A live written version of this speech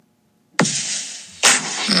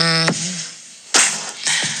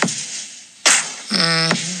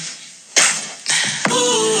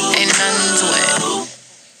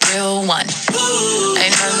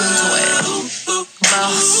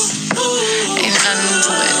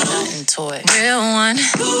nothing to it. Real one,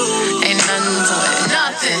 ain't nothing to it.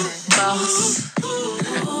 Nothing, boss.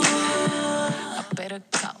 I better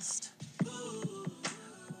ghost.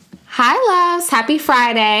 Hi, loves. Happy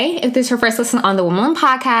Friday. If this is your first listen on the Woman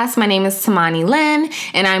Podcast, my name is Tamani Lynn,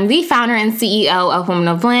 and I'm the founder and CEO of Women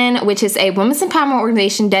of Lynn, which is a women's empowerment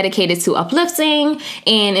organization dedicated to uplifting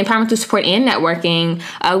and empowerment through support and networking.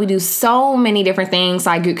 We do so many different things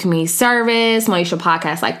like group community service, motivational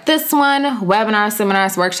podcasts like this one, webinars,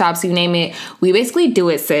 seminars, workshops, you name it. We basically do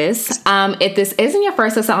it, sis. If this isn't your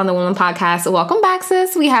first listen on the Woman Podcast, welcome back,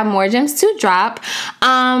 sis. We have more gems to drop.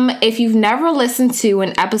 If you've never listened to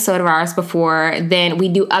an episode of ours before, then we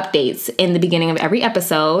do updates in the beginning of every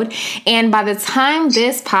episode. And by the time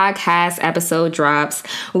this podcast episode drops,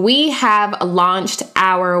 we have launched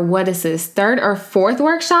our, third or fourth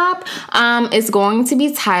workshop. It's going to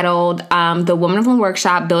be titled the Woman of Lynn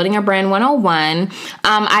Workshop, Building a Brand 101.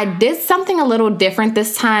 I did something a little different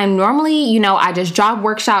this time. Normally, I just drop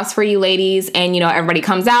workshops for you ladies and, everybody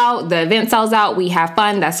comes out, the event sells out, we have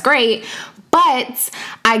fun, that's great. But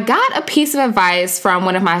I got a piece of advice from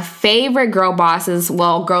one of my favorite girl bosses,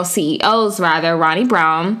 girl CEOs rather, Ronnie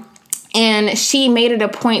Brown. And she made it a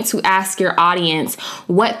point to ask your audience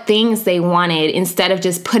what things they wanted instead of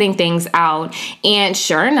just putting things out. And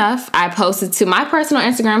sure enough, I posted to my personal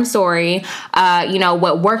Instagram story,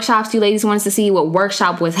 what workshops you ladies wanted to see, what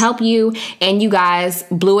workshop would help you. And you guys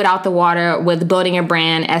blew it out the water with building a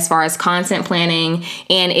brand as far as content planning.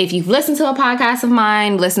 And if you've listened to a podcast of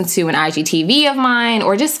mine, listened to an IGTV of mine,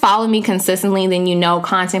 or just follow me consistently, then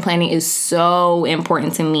content planning is so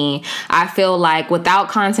important to me. I feel like without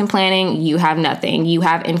content planning, you have nothing. You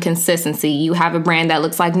have inconsistency. You have a brand that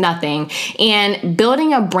looks like nothing. And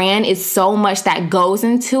building a brand is so much that goes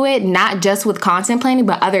into it, not just with content planning,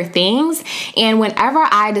 but other things. And whenever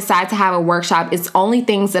I decide to have a workshop, it's only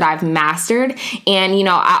things that I've mastered. And,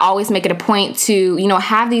 I always make it a point to,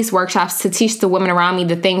 have these workshops to teach the women around me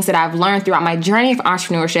the things that I've learned throughout my journey of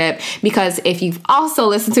entrepreneurship. Because if you've also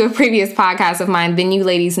listened to a previous podcast of mine, then you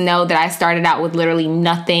ladies know that I started out with literally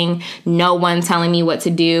nothing, no one telling me what to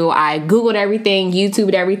do. I Googled everything,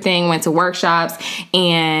 YouTubed everything, went to workshops,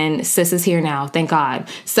 and sis is here now. Thank God.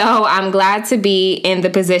 So I'm glad to be in the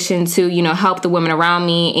position to, help the women around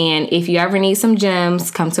me. And if you ever need some gems,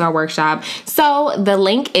 come to our workshop. So the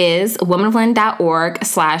link is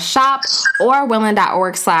womenoflynn.org/shop or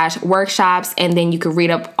women.org/workshops. And then you can read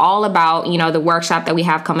up all about, the workshop that we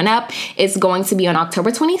have coming up. It's going to be on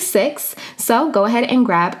October 26th. So go ahead and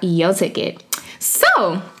grab your ticket.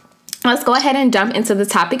 So let's go ahead and jump into the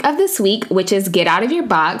topic of this week, which is get out of your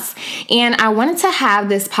box. And I wanted to have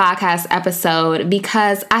this podcast episode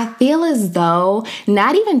because I feel as though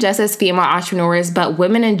not even just as female entrepreneurs, but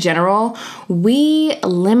women in general, we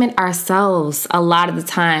limit ourselves a lot of the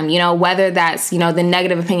time, whether that's, the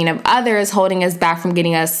negative opinion of others holding us back from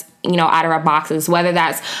getting us out of our boxes, whether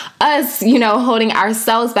that's us, holding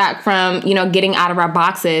ourselves back from, getting out of our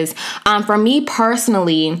boxes. For me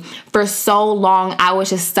personally, for so long, I was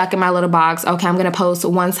just stuck in my little box. Okay, I'm going to post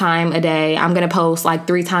one time a day. I'm going to post like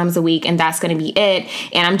 3 times a week, and that's going to be it.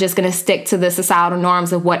 And I'm just going to stick to the societal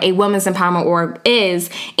norms of what a women's empowerment org is.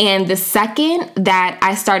 And the second that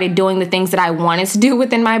I started doing the things that I wanted to do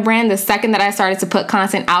within my brand, the second that I started to put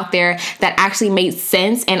content out there that actually made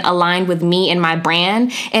sense and aligned with me and my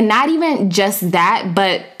brand, and not even just that,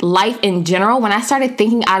 but life in general, when I started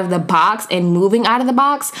thinking out of the box and moving out of the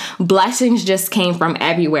box, blessings just came from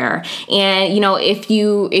everywhere. And,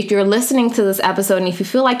 if you're listening to this episode and if you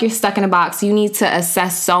feel like you're stuck in a box, you need to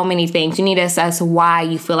assess so many things. You need to assess why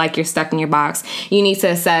you feel like you're stuck in your box. You need to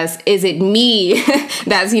assess, is it me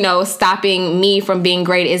that's, stopping me from being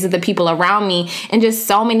great? Is it the people around me? And just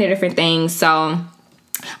so many different things. So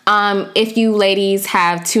if you ladies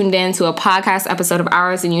have tuned in to a podcast episode of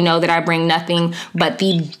ours, and you know that I bring nothing but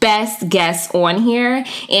the best guests on here,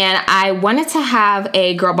 and I wanted to have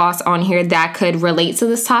a girl boss on here that could relate to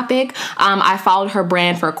this topic. I followed her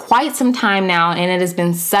brand for quite some time now, and it has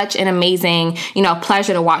been such an amazing,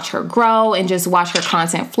 pleasure to watch her grow and just watch her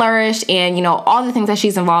content flourish, and all the things that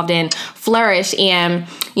she's involved in flourish. And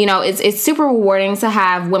it's super rewarding to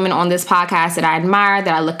have women on this podcast that I admire,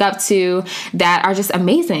 that I look up to, that are just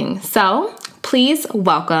amazing. So please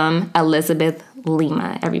welcome Elizabeth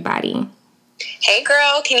Lima, everybody. Hey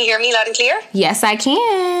girl, can you hear me loud and clear? Yes, I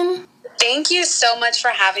can. Thank you so much for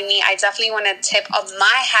having me. I definitely want to tip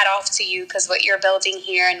my hat off to you because what you're building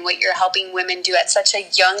here and what you're helping women do at such a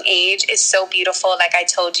young age is so beautiful, like I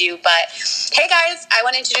told you. But hey guys, I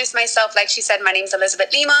want to introduce myself. Like she said, my name is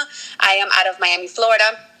Elizabeth Lima. I am out of Miami,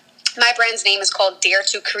 Florida. My brand's name is called Dare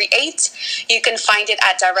to Create. You can find it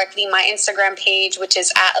at directly my Instagram page, which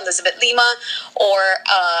is at Elizabeth Lima, or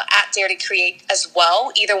at Dare to Create as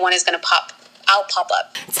well. Either one is going to pop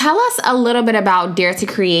up. Tell us a little bit about Dare to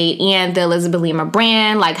Create and the Elizabeth Lima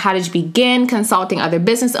brand. Like, how did you begin consulting other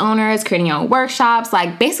business owners, creating your own workshops?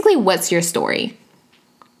 Like, basically, what's your story?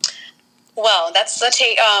 Well, that's such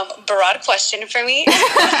a broad question for me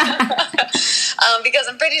because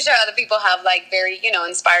I'm pretty sure other people have like very,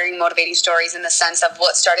 inspiring, motivating stories in the sense of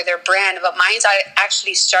what started their brand. But mine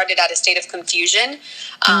actually started at a state of confusion.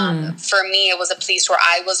 For me, it was a place where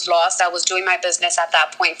I was lost. I was doing my business at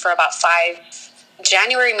that point for about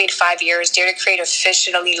January made 5 years. Dare to Create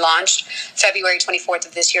officially launched February 24th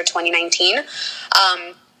of this year, 2019.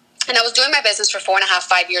 And I was doing my business for 4.5,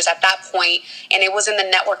 5 years at that point, and it was in the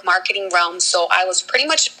network marketing realm. So I was pretty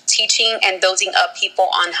much teaching and building up people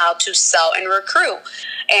on how to sell and recruit.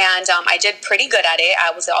 And I did pretty good at it.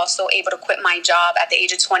 I was also able to quit my job at the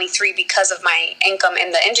age of 23 because of my income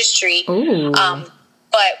in the industry.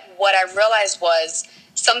 But what I realized was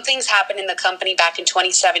some things happened in the company back in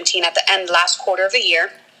 2017 at the end, last quarter of the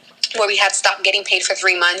year, where we had stopped getting paid for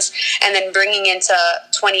 3 months, and then bringing into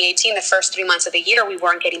 2018, the first 3 months of the year, we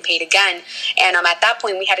weren't getting paid again. And at that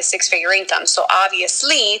point, we had a 6-figure income. So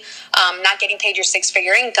obviously, not getting paid your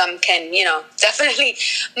 6-figure income can, definitely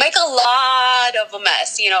make a lot of a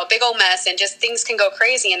mess, a big old mess, and just things can go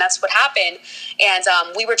crazy. And that's what happened. And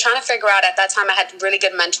we were trying to figure out at that time, I had really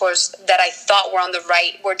good mentors that I thought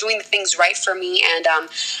were doing the things right for me. And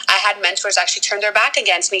I had mentors actually turn their back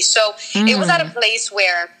against me. So it was at a place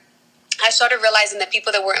where I started realizing that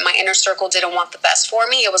people that were in my inner circle didn't want the best for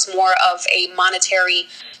me. It was more of a monetary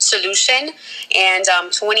solution. And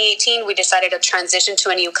 2018, we decided to transition to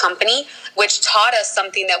a new company, which taught us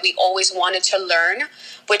something that we always wanted to learn,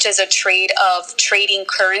 which is a trade of trading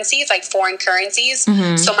currencies, like foreign currencies.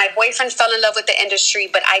 So my boyfriend fell in love with the industry,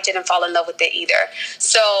 but I didn't fall in love with it either.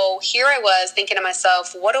 So here I was thinking to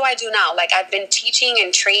myself, what do I do now? Like, I've been teaching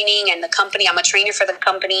and training, and the company, I'm a trainer for the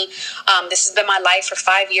company. This has been my life for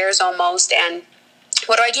 5 years almost. And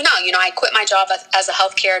what do I do now? I quit my job as a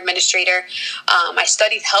healthcare administrator. I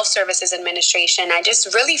studied health services administration. I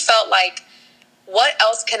just really felt like, what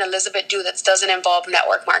else can Elizabeth do that doesn't involve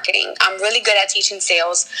network marketing? I'm really good at teaching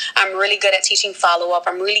sales. I'm really good at teaching follow-up.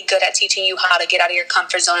 I'm really good at teaching you how to get out of your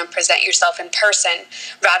comfort zone and present yourself in person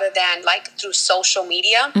rather than like through social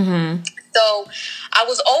media. So I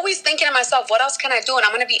was always thinking to myself, what else can I do? And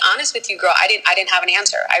I'm going to be honest with you, girl. I didn't have an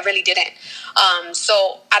answer. I really didn't.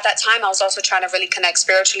 So at that time, I was also trying to really connect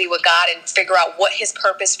spiritually with God and figure out what his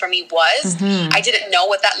purpose for me was. I didn't know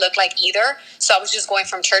what that looked like either. So I was just going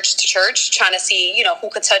from church to church, trying to see, who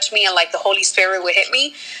could touch me and like the Holy Spirit would hit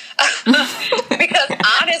me. Because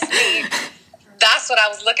honestly, that's what I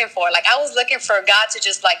was looking for. Like, I was looking for God to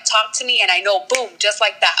just like talk to me, and I know, boom, just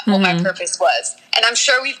like that, what my purpose was. And I'm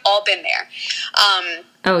sure we've all been there.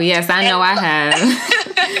 Oh, yes, I know I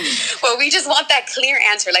have. Well, we just want that clear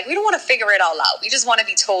answer. Like, we don't want to figure it all out. We just want to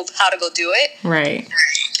be told how to go do it. Right.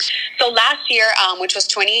 So last year, which was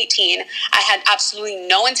 2018, I had absolutely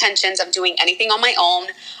no intentions of doing anything on my own.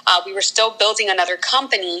 We were still building another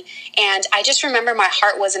company, and I just remember my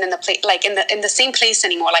heart wasn't in the place, like in the same place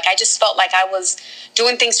anymore. Like, I just felt like I was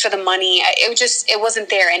doing things for the money. It wasn't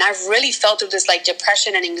there, and I really felt through this like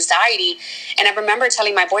depression and anxiety. And I remember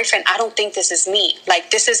telling my boyfriend, I don't think this is me. Like,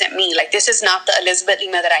 this isn't me. Like, this is not the Elizabeth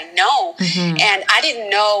Lima that I know. And I didn't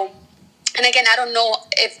know. And again, I don't know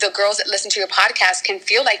if the girls that listen to your podcast can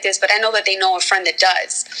feel like this, but I know that they know a friend that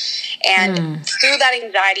does. And through that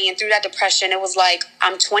anxiety and through that depression, it was like,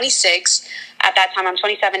 I'm 26 at that time. I'm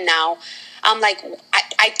 27 now. I'm like,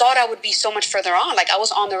 I thought I would be so much further on. Like, I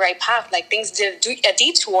was on the right path. Like, things did a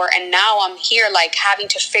detour, and now I'm here, like, having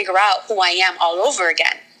to figure out who I am all over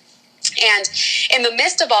again. And in the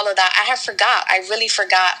midst of all of that, I really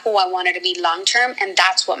forgot who I wanted to be long term. And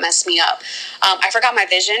that's what messed me up. I forgot my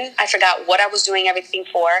vision. I forgot what I was doing everything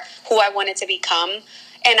for, who I wanted to become.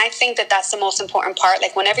 And I think that that's the most important part.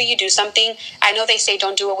 Like, whenever you do something, I know they say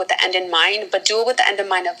don't do it with the end in mind, but do it with the end in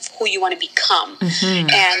mind of who you want to become.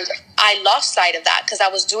 And I lost sight of that because I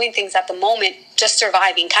was doing things at the moment, just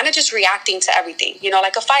surviving, kind of just reacting to everything,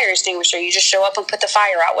 like a fire extinguisher. You just show up and put the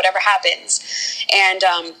fire out, whatever happens. And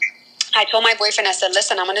I told my boyfriend, I said,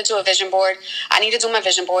 listen, I'm going to do a vision board. I need to do my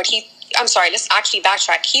vision board. Let's actually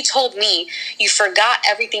backtrack. He told me, you forgot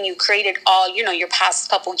everything you created all, your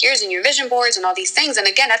past couple years in your vision boards and all these things. And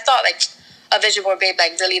again, I thought like a vision board, babe,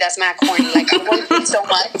 like really, that's mad corny. Like, I'm going through so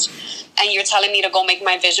much. and you're telling me to go make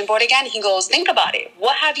my vision board again? He goes, think about it.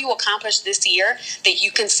 What have you accomplished this year that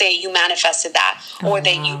you can say you manifested that, or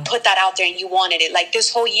that you put that out there and you wanted it? Like,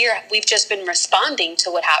 this whole year, we've just been responding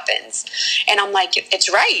to what happens. And I'm like,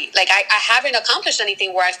 it's right. Like, I haven't accomplished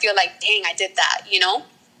anything where I feel like, dang, I did that, you know?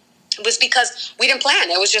 It was because we didn't plan.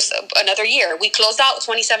 It was just another year. We closed out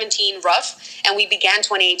 2017 rough, and we began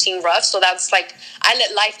 2018 rough. So that's like, I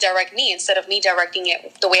let life direct me instead of me directing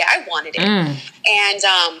it the way I wanted it. And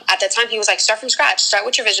at the time, he was like, start from scratch. Start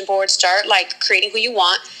with your vision board. Start like creating who you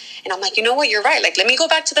want. And I'm like, you know what? You're right. Like, let me go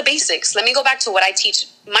back to the basics. Let me go back to what I teach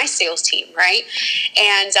my sales team, right?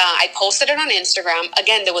 And I posted it on Instagram.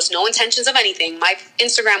 Again, there was no intentions of anything. My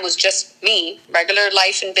Instagram was just me, regular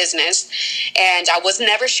life and business. And I was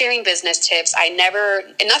never sharing business tips.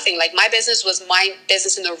 Nothing. Like, my business was my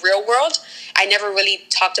business in the real world. I never really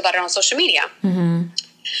talked about it on social media.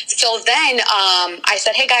 So then I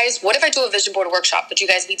said, hey guys, what if I do a vision board workshop? Would you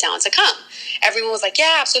guys be down to come? Everyone was like,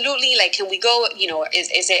 yeah, absolutely. Like, can we go? You know,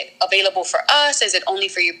 is it available for us? Is it only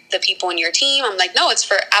for the people in your team? I'm like, no, it's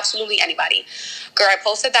for absolutely anybody. Girl, I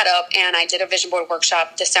posted that up, and I did a vision board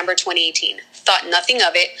workshop December 2018. Thought nothing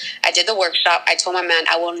of it. I did the workshop. I told my man,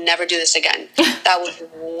 I will never do this again. That was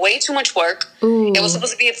way too much work. Ooh. It was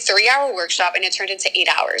supposed to be a 3-hour workshop, and it turned into 8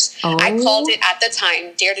 hours. I called it at the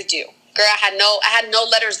time Dare to Do. Girl, I had no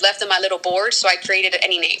letters left on my little board, so I created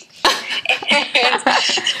any name.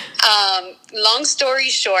 And, long story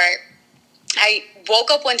short, I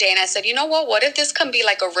woke up one day and I said, you know what if this can be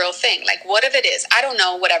like a real thing? Like, what if it is? I don't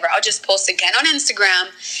know, whatever. I'll just post again on Instagram,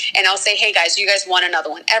 and I'll say, hey guys, you guys want another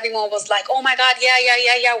one? Everyone was like, oh my God,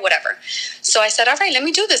 yeah, whatever. So I said, all right, let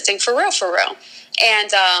me do this thing for real.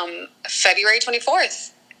 And February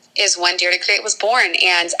 24th. is when Dare to Create was born.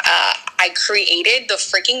 And I created the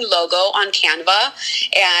freaking logo on Canva,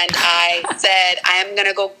 and I said, I am going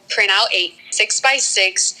to go print out a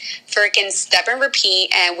 6x6 freaking step and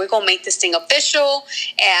repeat, and we're going to make this thing official,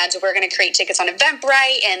 and we're going to create tickets on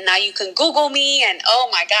Eventbrite, and now you can Google me. And oh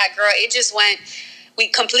my God, girl, it just went... We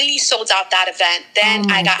completely sold out that event. Then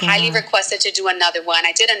I got highly requested to do another one.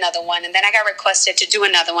 I did another one. And then I got requested to do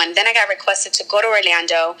another one. Then I got requested to go to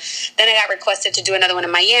Orlando. Then I got requested to do another one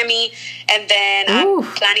in Miami. And then I'm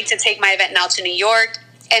planning to take my event now to New York.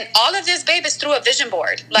 And all of this, babe, is through a vision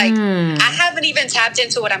board. Like, I haven't even tapped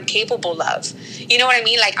into what I'm capable of. You know what I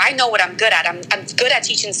mean? Like, I know what I'm good at. I'm good at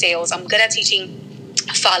teaching sales. I'm good at teaching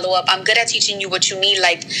follow-up. I'm good at teaching you what you need,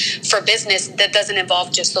 like, for business that doesn't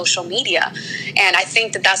involve just social media. And I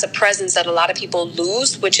think that that's a presence that a lot of people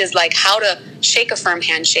lose, which is like how to shake a firm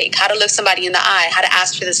handshake, how to look somebody in the eye, how to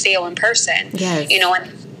ask for the sale in person. Yes. You know,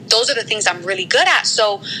 and those are the things I'm really good at.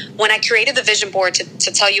 So when I created the vision board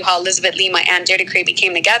to tell you how Elizabeth Lima and Dare to Create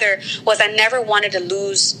became together, was I never wanted to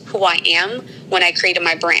lose who I am when I created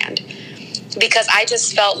my brand. Because I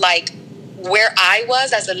just felt like where I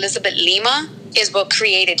was as Elizabeth Lima is what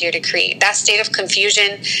created Dare to Create. That state of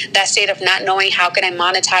confusion, that state of not knowing how can I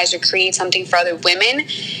monetize or create something for other women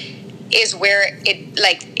is where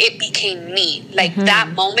it became me. Like,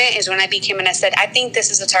 that moment is when I became, and I said, I think this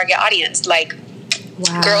is a target audience. Like,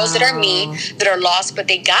 girls that are me, that are lost, but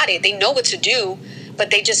they got it. They know what to do, but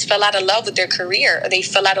they just fell out of love with their career, or they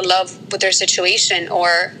fell out of love with their situation,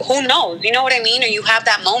 or who knows, you know what I mean? Or you have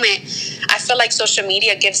that moment. I feel like social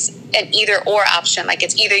media gives an either or option. Like,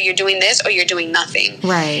 it's either you're doing this or you're doing nothing.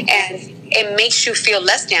 Right. And it makes you feel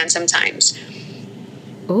less than sometimes.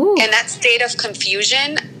 Ooh. And that state of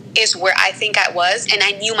confusion is where I think I was, and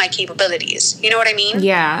I knew my capabilities. You know what I mean?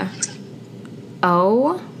 Yeah.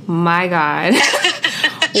 Oh my God.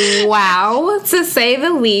 Wow, to say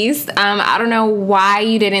the least. I don't know why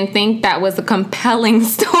you didn't think that was a compelling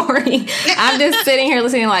story. I'm just sitting here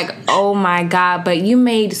listening like, oh my God, but you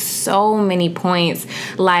made so many points.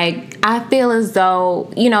 Like, I feel as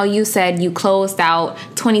though, you know, you said you closed out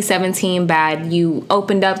 2017 bad, you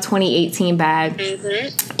opened up 2018 bad,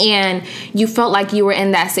 and you felt like you were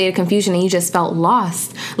in that state of confusion and you just felt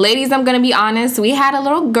lost. Ladies, I'm going to be honest, we had a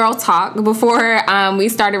little girl talk before we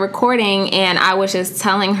started recording, and I was just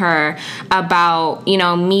telling her about, you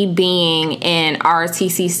know, me being an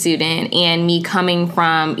ROTC student and me coming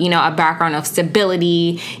from, you know, a background of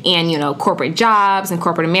stability and, you know, corporate jobs and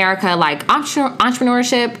corporate America. Like,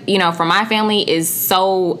 entrepreneurship, you know, for my family is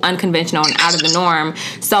so unconventional and out of the norm.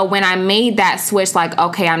 So when I made that switch, like,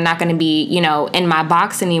 okay, I'm not going to be, you know, in my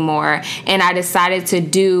box anymore, and I decided to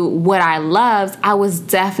do what I loved, I was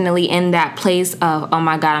definitely in that place of, oh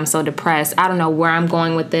my God, I'm so depressed. I don't know where I'm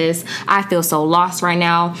going with this. I feel so lost right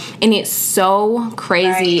now. And it's so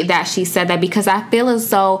crazy that she said that, because I feel as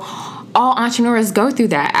though all entrepreneurs go through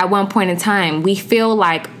that at one point in time. We feel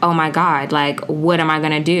like, oh my God, like, what am I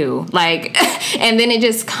going to do? Like, and then it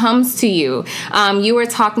just comes to you. You were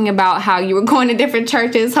talking about how you were going to different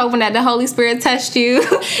churches, hoping that the Holy Spirit touched you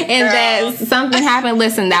and that something happened.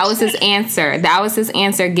 Listen, that was his answer. That was his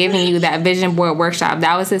answer giving you that vision board workshop.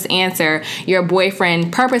 That was his answer. Your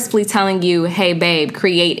boyfriend purposefully telling you, hey, babe,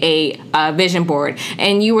 create a vision board.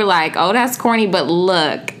 And you were like, oh, that's corny. But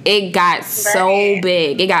look, it got so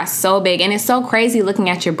big. It got so big. And it's so crazy looking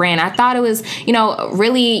at your brand. I thought it was,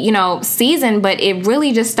 really, seasoned, but it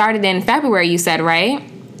really just started in February, you said, right?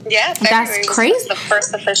 Yeah, February that's crazy. Was the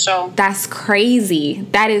first official. That's crazy.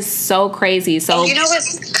 That is so crazy. So and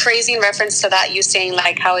what's crazy in reference to that, you saying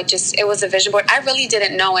like how it was a vision board. I really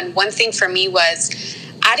didn't know. And one thing for me was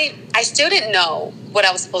I still didn't know what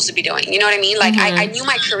I was supposed to be doing. You know what I mean? Like I knew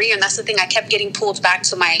my career, and that's the thing. I kept getting pulled back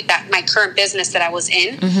to my current business that I was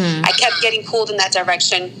in. I kept getting pulled in that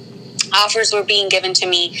direction. Offers were being given to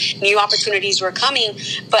me, new opportunities were coming,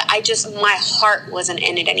 but my heart wasn't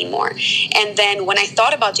in it anymore. And then when I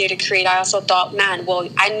thought about Dare to Create, I also thought, man, well,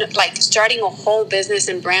 starting a whole business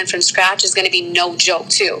and brand from scratch is going to be no joke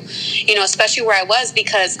too, especially where I was,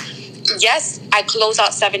 because yes, I closed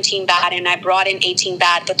out 17 bad and I brought in 18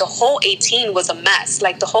 bad, but the whole 18 was a mess.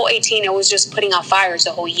 Like the whole 18, it was just putting out fires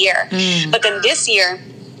the whole year. But then this year,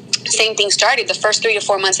 same thing started. The first 3 to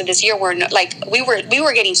 4 months of this year were we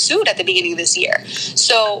were getting sued at the beginning of this year.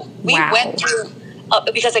 So we went through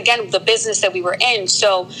because again, the business that we were in.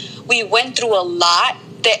 So we went through a lot.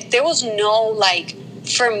 That there was no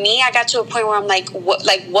for me, I got to a point where I'm like,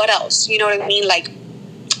 what else? You know what I mean? Like,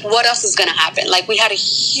 what else is going to happen? Like, we had a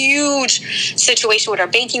huge situation with our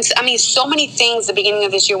banking. I mean, so many things the beginning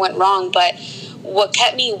of this year went wrong, but what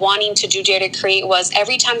kept me wanting to do Dare to Create was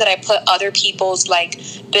every time that I put other people's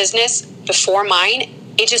business before mine,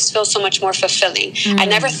 it just feels so much more fulfilling. I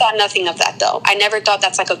never thought nothing of that though. I never thought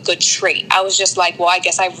that's a good trait. I was just like, well, I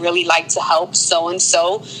guess I really like to help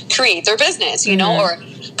so-and-so create their business, or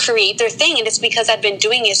create their thing. And it's because I've been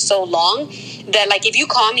doing it so long that if you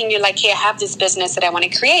call me and you're like, hey, I have this business that I want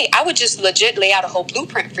to create, I would just legit lay out a whole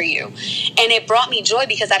blueprint for you. And it brought me joy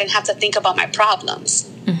because I didn't have to think about my problems.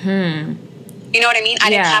 You know what I mean? I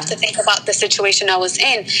didn't have to think about the situation I was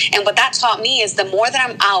in. And what that taught me is the more that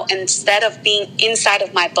I'm out, instead of being inside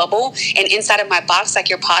of my bubble and inside of my box, like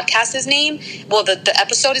your podcast is named, well, the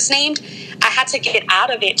episode is named, I had to get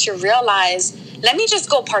out of it to realize, let me just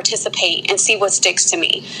go participate and see what sticks to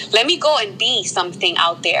me. Let me go and be something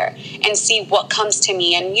out there and see what comes to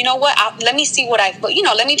me. And you know what? Let me see what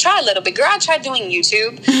let me try a little bit. Girl, I tried doing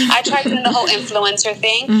YouTube. I tried doing the whole influencer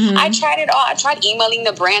thing. I tried it all. I tried emailing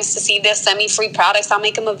the brands to see if they'll send me free products. I'll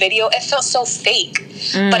make them a video. It felt so fake.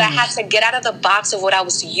 But I had to get out of the box of what I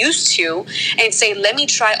was used to and say, let me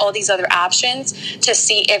try all these other options to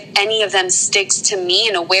see if any of them sticks to me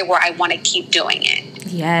in a way where I want to keep doing it.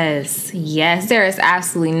 Yes. There is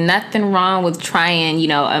absolutely nothing wrong with trying,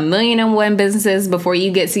 1,000,001 businesses before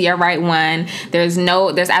you get to your right one. There's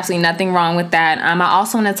absolutely nothing wrong with that. I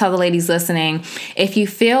also want to tell the ladies listening, if you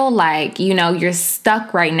feel like, you're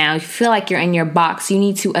stuck right now, if you feel like you're in your box, you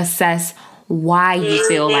need to assess why you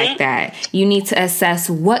feel like that. You need to assess,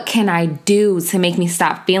 what can I do to make me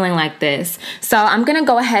stop feeling like this? So I'm going to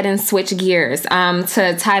go ahead and switch gears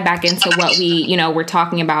to tie back into what we, we're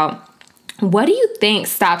talking about. What do you think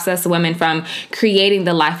stops us women from creating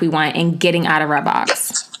the life we want and getting out of our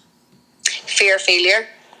box? Fear of failure.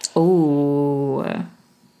 Ooh.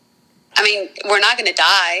 I mean, we're not going to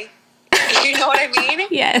die. You know what I mean?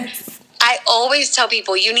 Yes. I always tell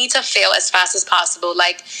people you need to fail as fast as possible.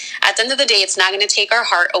 At the end of the day, it's not going to take our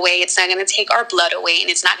heart away. It's not going to take our blood away. And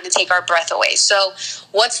it's not going to take our breath away. So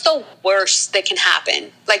what's the worst that can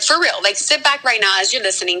happen? For real, sit back right now as you're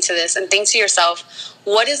listening to this and think to yourself,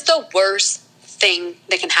 what is the worst thing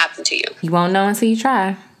that can happen to you? You won't know until you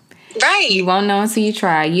try. Right. You won't know until you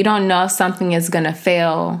try. You don't know if something is going to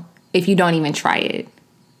fail if you don't even try it.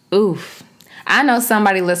 Oof. I know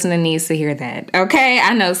somebody listening needs to hear that. Okay?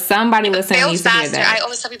 I know somebody listening needs to hear that. I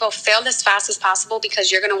always tell people, fail as fast as possible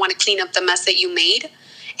because you're going to want to clean up the mess that you made.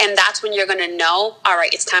 And that's when you're going to know, all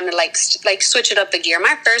right, it's time to switch it up a gear.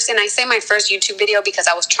 My first YouTube video, because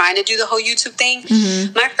I was trying to do the whole YouTube thing.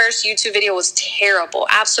 My first YouTube video was terrible,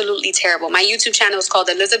 absolutely terrible. My YouTube channel is called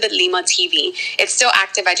Elizabeth Lima TV. It's still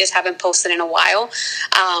active. I just haven't posted in a while.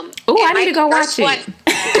 I need to go watch it.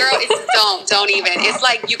 Girl, don't even. It's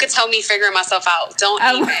you could tell me figuring myself out. Don't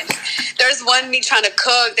even. There's one me trying to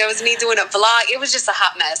cook. There was me doing a vlog. It was just a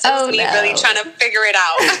hot mess. It was me really trying to figure it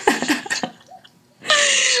out.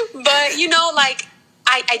 But,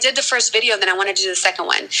 I did the first video, then I wanted to do the second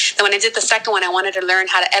one. Then when I did the second one, I wanted to learn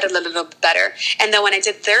how to edit a little bit better. And then when I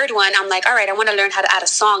did the third one, I'm like, all right, I want to learn how to add a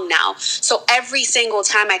song now. So every single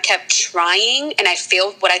time I kept trying and I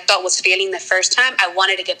failed what I thought was failing the first time, I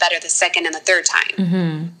wanted to get better the second and the third time.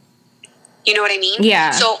 Mm-hmm. You know what I mean?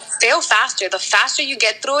 Yeah. So fail faster. The faster you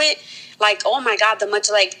get through it, like, oh my God, the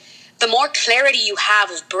more clarity you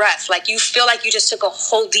have of breath. Like, you feel like you just took a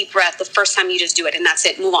whole deep breath the first time you just do it, and that's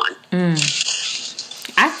it. Move on.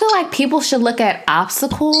 I feel like people should look at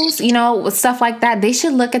obstacles, with stuff like that. They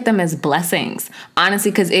should look at them as blessings,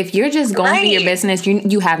 honestly, because if you're just going through your business,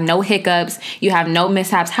 you have no hiccups, you have no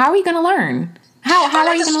mishaps. How are you going to learn? How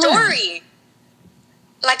are you going to learn?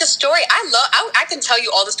 Like a story. I can tell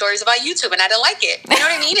you all the stories about YouTube, and I don't like it. You know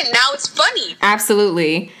what I mean? And now it's funny.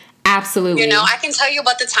 Absolutely. I can tell you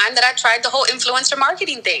about the time that I tried the whole influencer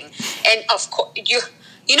marketing thing. And of course,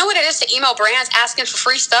 you know what it is to email brands asking for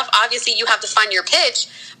free stuff. Obviously, you have to fund your pitch.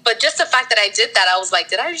 But just the fact that I did that, I was like,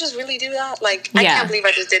 did I just really do that? Like, I can't believe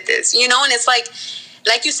I just did this. And it's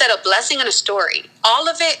like you said, a blessing and a story. All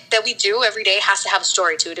of it that we do every day has to have a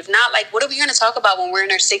story to it. If not, like, what are we going to talk about when we're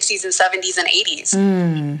in our 60s and 70s and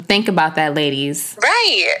 80s? Think about that, ladies.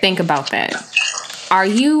 Right. Think about that.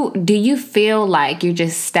 Do you feel like you're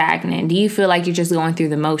just stagnant? Do you feel like you're just going through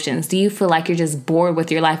the motions? Do you feel like you're just bored with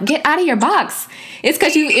your life? Get out of your box. It's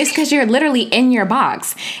because you're literally in your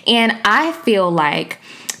box. And I feel like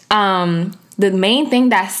the main thing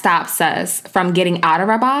that stops us from getting out of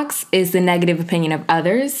our box is the negative opinion of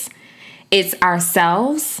others. It's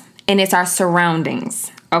ourselves and it's our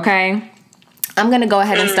surroundings. Okay? I'm going to go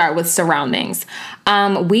ahead and start with surroundings.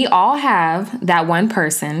 We all have that one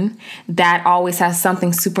person that always has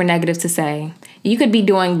something super negative to say. You could be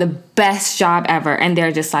doing the best job ever, and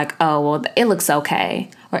they're just like, oh, well, it looks okay.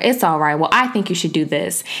 Or it's all right. Well, I think you should do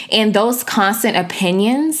this. And those constant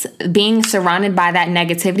opinions, being surrounded by that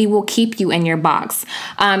negativity, will keep you in your box.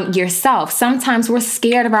 Yourself. Sometimes we're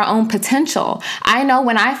scared of our own potential. I know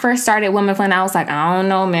when I first started Women Fun, I was like, I don't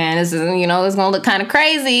know, man. This is, it's going to look kind of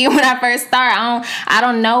crazy when I first start. I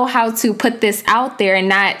don't know how to put this out there and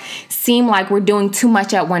not seem like we're doing too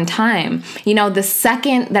much at one time. The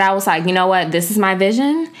second that I was like, you know what, this is my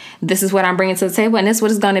vision. This is what I'm bringing to the table, and this is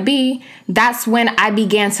what it's going to be. That's when I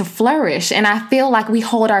began to flourish. And I feel like we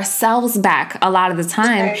hold ourselves back a lot of the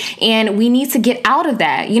time, and we need to get out of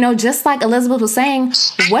that. Just like Elizabeth was saying,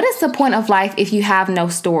 what is the point of life if you have no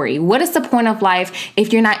story? What is the point of life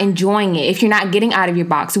if you're not enjoying it, if you're not getting out of your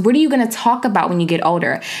box? What are you going to talk about when you get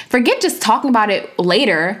older? Forget just talking about it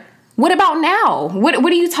later. What about now? What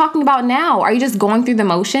are you talking about now? Are you just going through the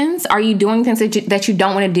motions? Are you doing things that you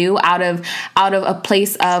don't want to do out of a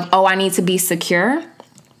place of, oh, I need to be secure?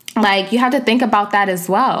 Like, you have to think about that as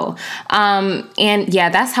well. And yeah,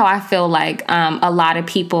 that's how I feel like a lot of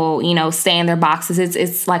people, stay in their boxes.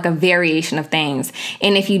 It's like a variation of things.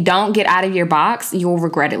 And if you don't get out of your box, you'll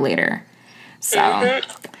regret it later. So,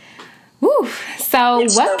 woo. So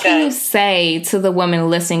what can you say to the women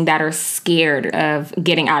listening that are scared of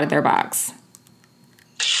getting out of their box?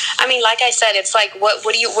 I mean, like I said, it's like, what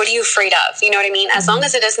are you afraid of? You know what I mean? As long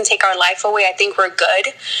as it doesn't take our life away, I think we're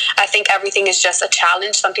good. I think everything is just a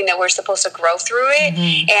challenge, something that we're supposed to grow through it.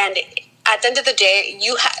 And at the end of the day,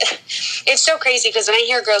 it's so crazy because when I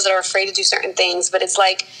hear girls that are afraid to do certain things, but it's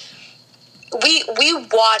like, we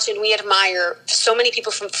watch and we admire so many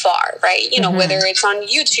people from far, right? Whether it's on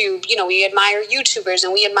YouTube, we admire YouTubers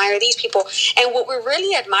and we admire these people. And what we're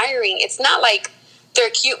really admiring, it's not like their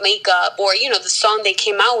cute makeup or, the song they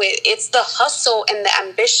came out with. It's the hustle and the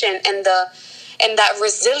ambition and that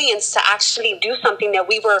resilience to actually do something that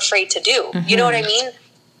we were afraid to do. You know what I mean?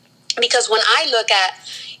 Because when I look at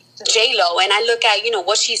J-Lo and I look at,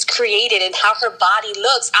 what she's created and how her body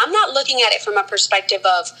looks, I'm not looking at it from a perspective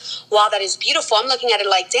of, wow, that is beautiful. I'm looking at it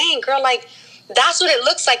like, dang, girl, like, that's what it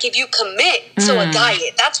looks like if you commit to a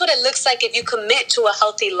diet. That's what it looks like if you commit to a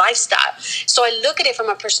healthy lifestyle. So I look at it from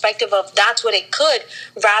a perspective of that's what it could,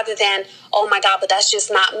 rather than, oh my God, but that's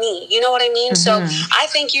just not me. You know what I mean? So I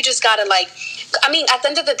think you just gotta at the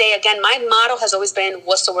end of the day, again, my motto has always been,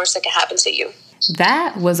 what's the worst that can happen to you?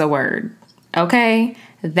 That was a word. Okay?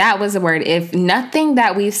 That was a word. If nothing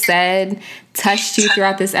that we've said touched you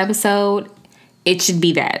throughout this episode, it should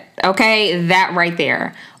be that. Okay? That right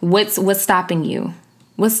there. What's stopping you?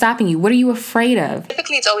 What's stopping you? What are you afraid of?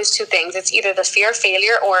 Typically, it's always two things. It's either the fear of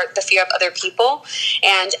failure or the fear of other people.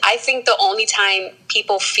 And I think the only time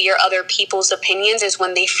people fear other people's opinions is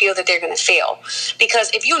when they feel that they're going to fail.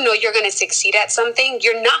 Because if you know you're going to succeed at something,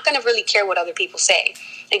 you're not going to really care what other people say.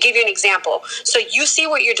 I give you an example. So you see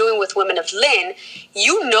what you're doing with Women of Lynn,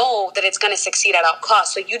 you know that it's going to succeed at all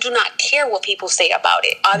costs. So you do not care what people say about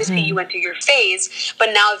it. Obviously, you went through your phase, but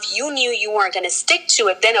now if you knew you weren't going to stick to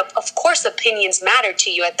it, then of course opinions matter to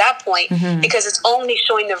you at that point, because it's only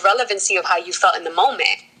showing the relevancy of how you felt in the moment.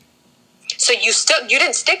 So you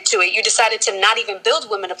didn't stick to it. You decided to not even build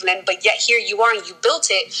Women of Lynn, but yet here you are and you built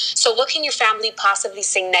it. So what can your family possibly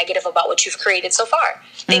say negative about what you've created so far?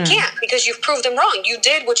 They can't, because you've proved them wrong. You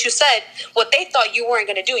did what you said, what they thought you weren't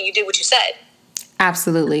going to do, and you did what you said.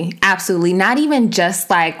 Absolutely. Absolutely. Not even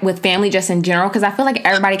just like with family, just in general, because I feel like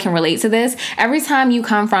everybody can relate to this. Every time you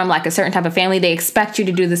come from like a certain type of family, they expect you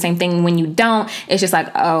to do the same thing. When you don't, it's just like,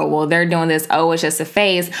 oh, well, they're doing this. Oh, it's just a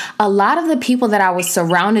phase. A lot of the people that I was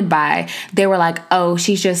surrounded by, they were like, oh,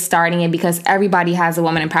 she's just starting it because everybody has a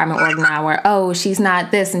woman empowerment org now, or, oh, she's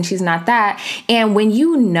not this and she's not that. And when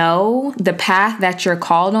you know the path that you're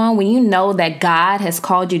called on, when you know that God has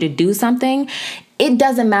called you to do something, it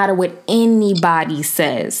doesn't matter what anybody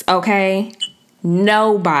says, okay?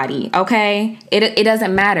 Nobody, okay? It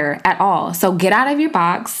doesn't matter at all. So get out of your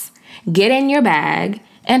box, get in your bag,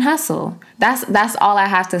 and hustle. That's all I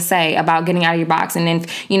have to say about getting out of your box. And then,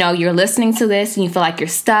 you're listening to this and you feel like you're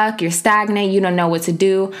stuck, you're stagnant, you don't know what to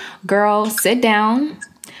do. Girl, sit down,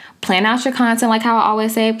 plan out your content, like how I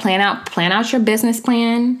always say, plan out your business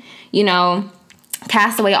plan,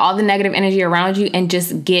 cast away all the negative energy around you and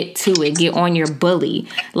just get to it. Get on your bully.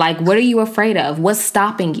 Like, what are you afraid of? What's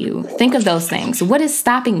stopping you? Think of those things. What is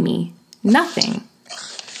stopping me? Nothing.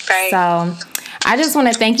 Right. So I just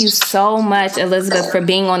want to thank you so much, Elizabeth, for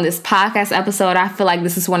being on this podcast episode. I feel like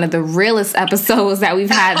this is one of the realest episodes that we've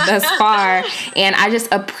had thus far. And I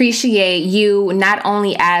just appreciate you not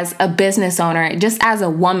only as a business owner, just as a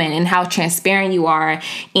woman, and how transparent you are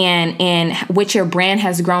and what your brand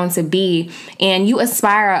has grown to be. And you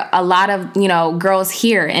inspire a lot of, girls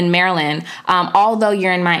here in Maryland. Although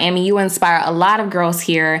you're in Miami, you inspire a lot of girls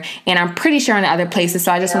here. And I'm pretty sure in other places.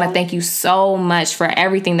 So I just want to thank you so much for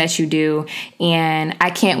everything that you do. And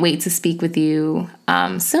I can't wait to speak with you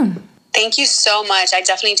soon. Thank you so much. I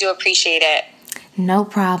definitely do appreciate it. No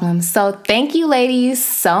problem. So thank you, ladies,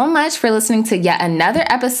 so much for listening to yet another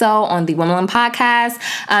episode on the Woman Podcast.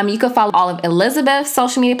 You can follow all of Elizabeth's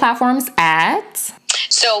social media platforms at...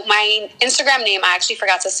 So my Instagram name, I actually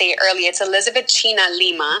forgot to say it earlier. It's Elizabeth China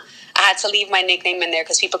Lima. I had to leave my nickname in there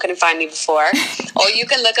because people couldn't find me before. Or you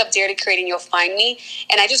can look up Dare to Create and you'll find me.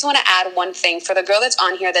 And I just want to add one thing for the girl that's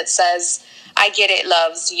on here that says, I get it,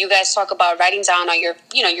 loves. You guys talk about writing down all your,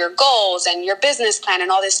 your goals and your business plan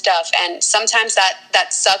and all this stuff. And sometimes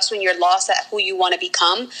that sucks when you're lost at who you want to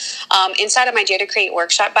become. Inside of my Dare to Create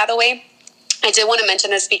workshop, by the way, I did want to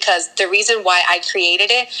mention this because the reason why I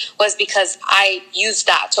created it was because I used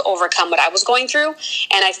that to overcome what I was going through.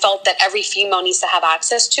 And I felt that every female needs to have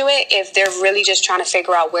access to it if they're really just trying to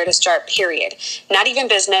figure out where to start, period. Not even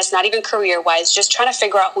business, not even career-wise, just trying to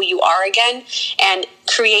figure out who you are again and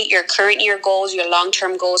create your current year goals, your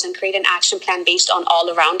long-term goals, and create an action plan based on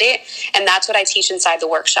all around it. And that's what I teach inside the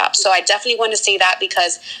workshop. So I definitely want to say that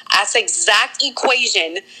because that's the exact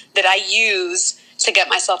equation that I use to get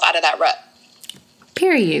myself out of that rut.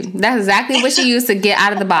 Period. That's exactly what she used to get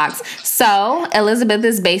out of the box. So Elizabeth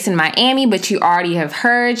is based in Miami, but you already have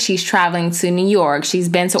heard she's traveling to New York. She's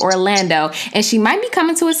been to Orlando, and she might be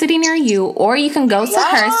coming to a city near you, or you can go to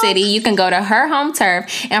her city. You can go to her home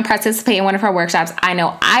turf and participate in one of her workshops. I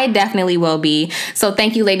know I definitely will be. So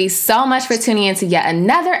thank you, ladies, so much for tuning in to yet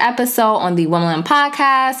another episode on the Woman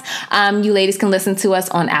Podcast. You ladies can listen to us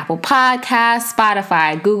on Apple Podcasts,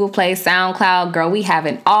 Spotify, Google Play, SoundCloud. Girl, we have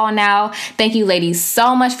it all now. Thank you, ladies,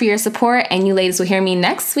 so much for your support, and you ladies will hear me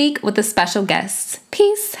next week with a special guest.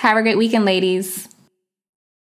 Peace. Have a great weekend, ladies.